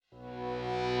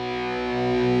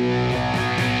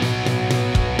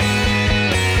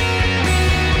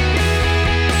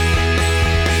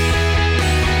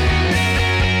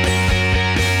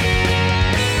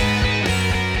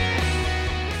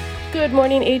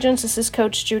morning, agents. This is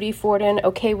Coach Judy Forden.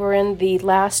 Okay, we're in the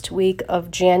last week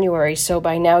of January, so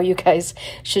by now you guys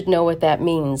should know what that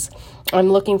means.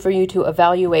 I'm looking for you to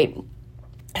evaluate,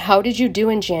 how did you do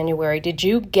in January? Did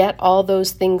you get all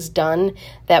those things done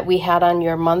that we had on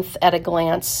your month at a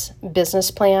glance business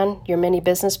plan, your mini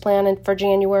business plan for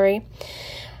January?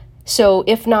 So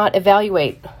if not,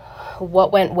 evaluate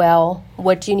what went well,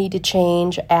 what do you need to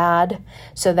change, add,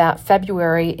 so that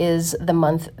February is the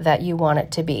month that you want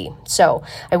it to be. So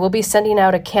I will be sending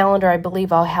out a calendar. I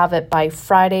believe I'll have it by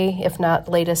Friday, if not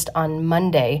latest on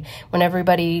Monday. Want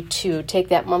everybody to take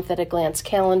that month at a glance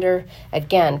calendar.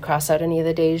 Again, cross out any of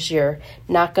the days you're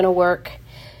not going to work.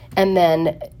 And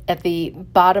then at the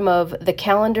bottom of the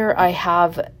calendar, I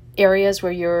have areas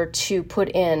where you're to put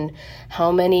in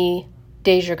how many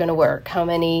days you're going to work, how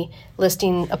many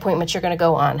listing appointments you're going to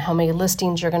go on, how many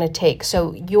listings you're going to take.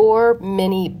 So your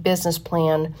mini business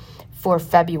plan for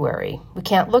February. We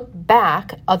can't look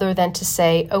back other than to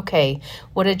say, okay,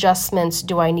 what adjustments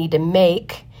do I need to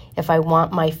make if I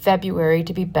want my February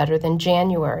to be better than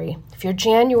January? If your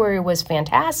January was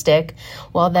fantastic,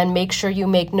 well, then make sure you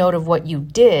make note of what you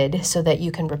did so that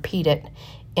you can repeat it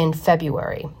in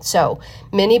February. So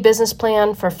mini business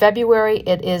plan for February,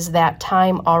 it is that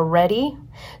time already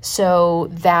so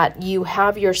that you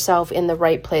have yourself in the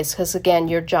right place. Because again,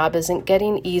 your job isn't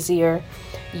getting easier,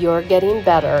 you're getting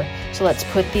better. So let's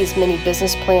put these mini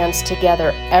business plans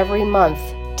together every month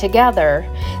together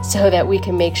so that we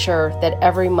can make sure that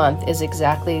every month is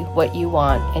exactly what you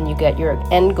want and you get your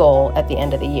end goal at the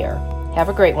end of the year. Have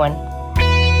a great one.